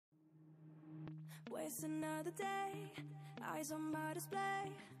It's another day, eyes on my display.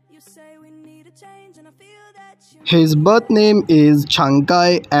 You say we need a change, and I feel that you His birth name is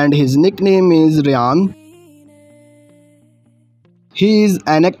Zheng and his nickname is Ryan. mean it. He is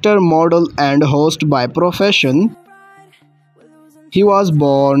an actor, model, and host by profession. Right, we're losing He was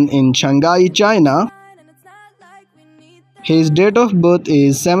born in Shanghai, China. time, and it's not like we need that. His date of birth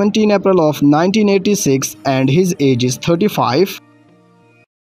is 17 April of 1986 and his age is 35.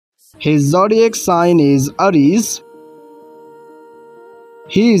 His zodiac sign is Aries.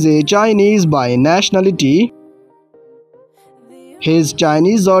 He is a Chinese by nationality. His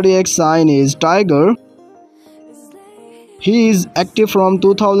Chinese zodiac sign is Tiger. He is active from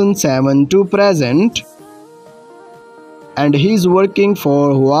 2007 to present and he is working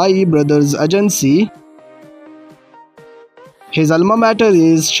for Hawaii Brothers Agency. His alma mater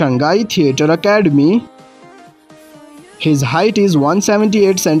is Shanghai Theatre Academy. His height is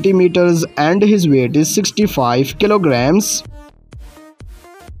 178 centimeters and his weight is 65 kilograms.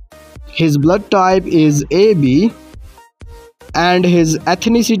 His blood type is AB and his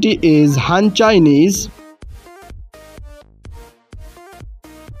ethnicity is Han Chinese.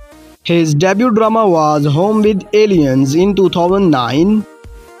 His debut drama was Home with Aliens in 2009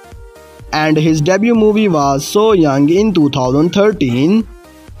 and his debut movie was So Young in 2013.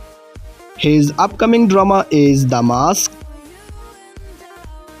 His upcoming drama is The Mask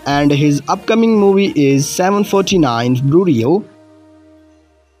and his upcoming movie is 749 Bureau.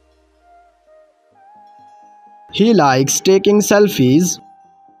 He likes taking selfies,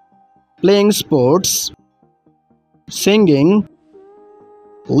 playing sports, singing,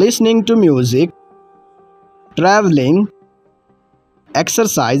 listening to music, traveling,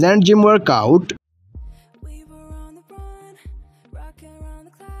 exercise and gym workout. We were on the run, rocking around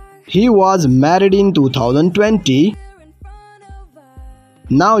the clock. He was married in 2020. Here in front of us.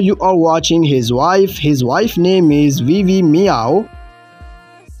 Now you are watching his wife. His wife name is Vivi Miao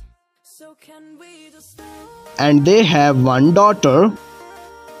So can we just stop? and they have one daughter.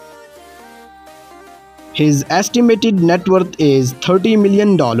 His estimated net worth is $30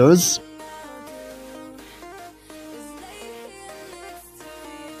 million. Is lay here next to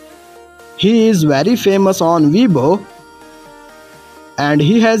you. He is very famous on Weibo and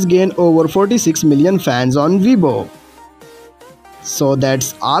he has gained over 46 million fans on Weibo. So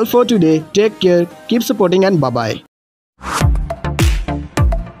that's all for today. Take care, keep supporting and bye bye.